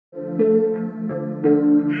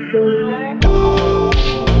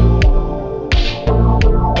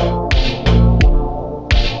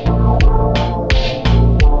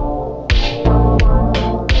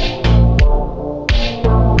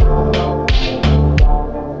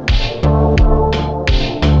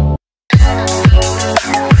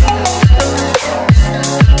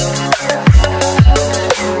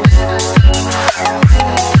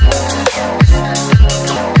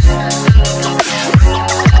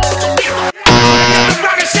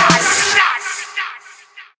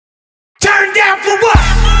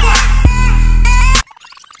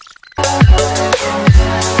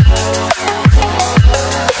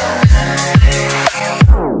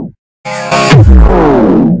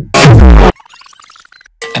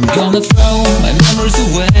I'm gonna throw my memories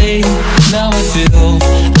away. Now I feel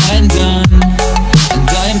I'm done, and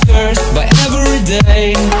I am cursed by every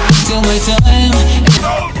day till my time.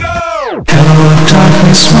 Oh no! Hello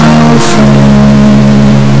darkness, my old friend,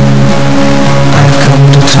 I've come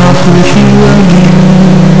to talk with you again,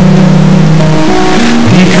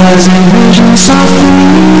 because a vision softly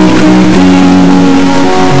creeping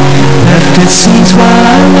left its seeds while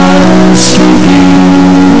I was sleeping.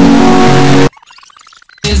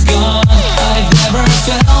 Is gone. I've never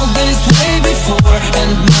felt this way before,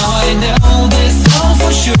 and now I know this all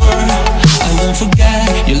for sure. I won't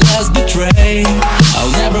forget your last betray.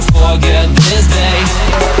 I'll never forget this day.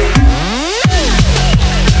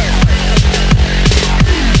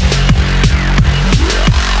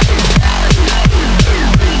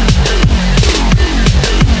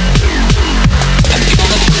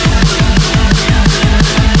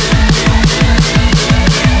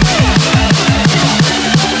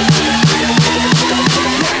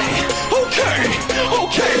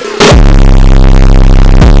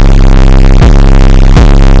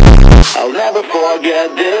 I'll never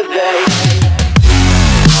forget this day.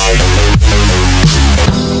 I'll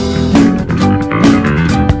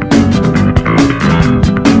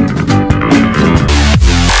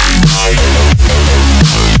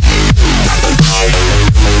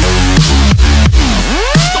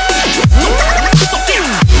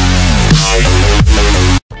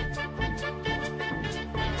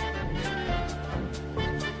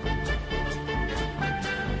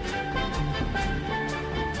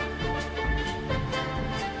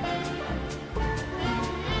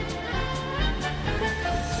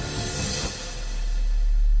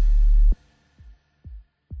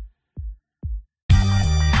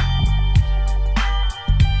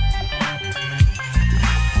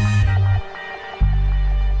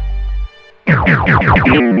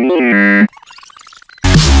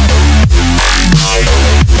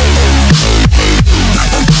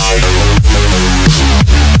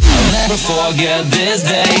never forget this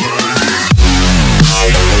day.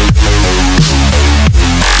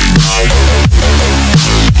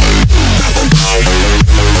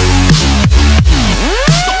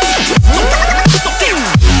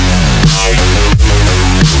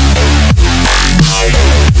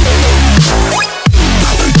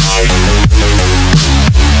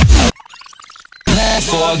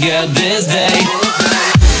 Forget this day.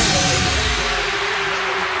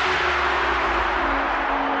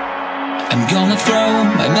 I'm gonna throw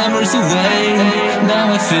my memories away.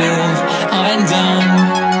 Now I feel I'm done,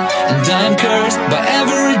 and I'm cursed by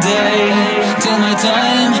every day till my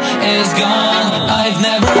time is gone. I've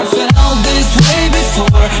never felt this way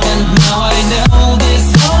before, and now I know this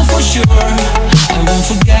all for sure. I won't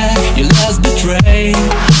forget your last betray.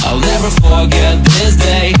 I'll never forget this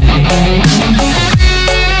day.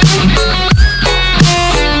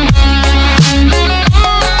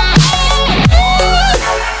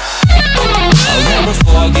 I'll never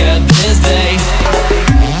forget this day.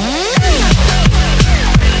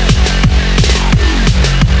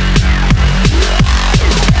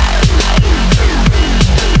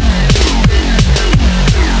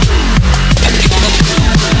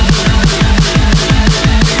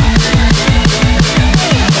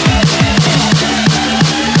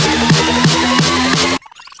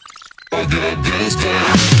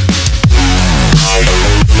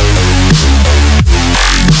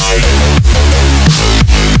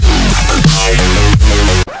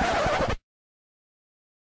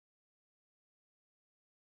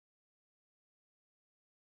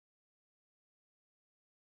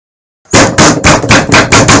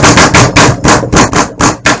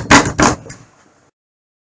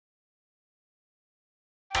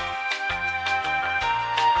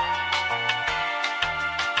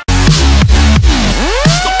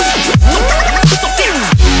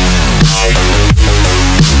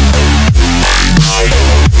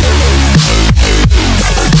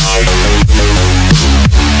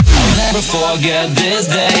 forget this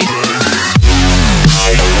day.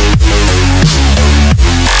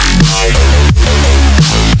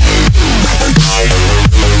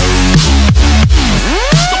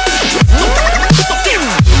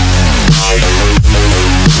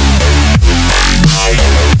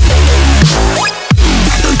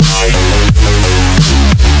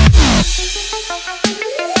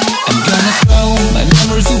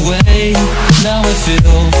 Now I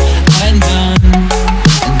feel I'm done,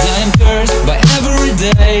 and I am cursed by every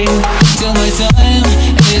day till my time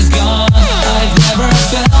is gone. I've never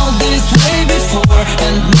felt this way before,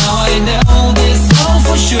 and now I know this all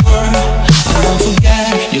for sure. I won't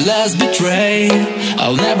forget your last betray,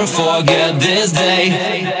 I'll never forget this day.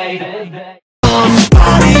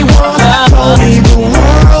 Somebody once told me the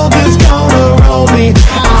world is gonna roll me.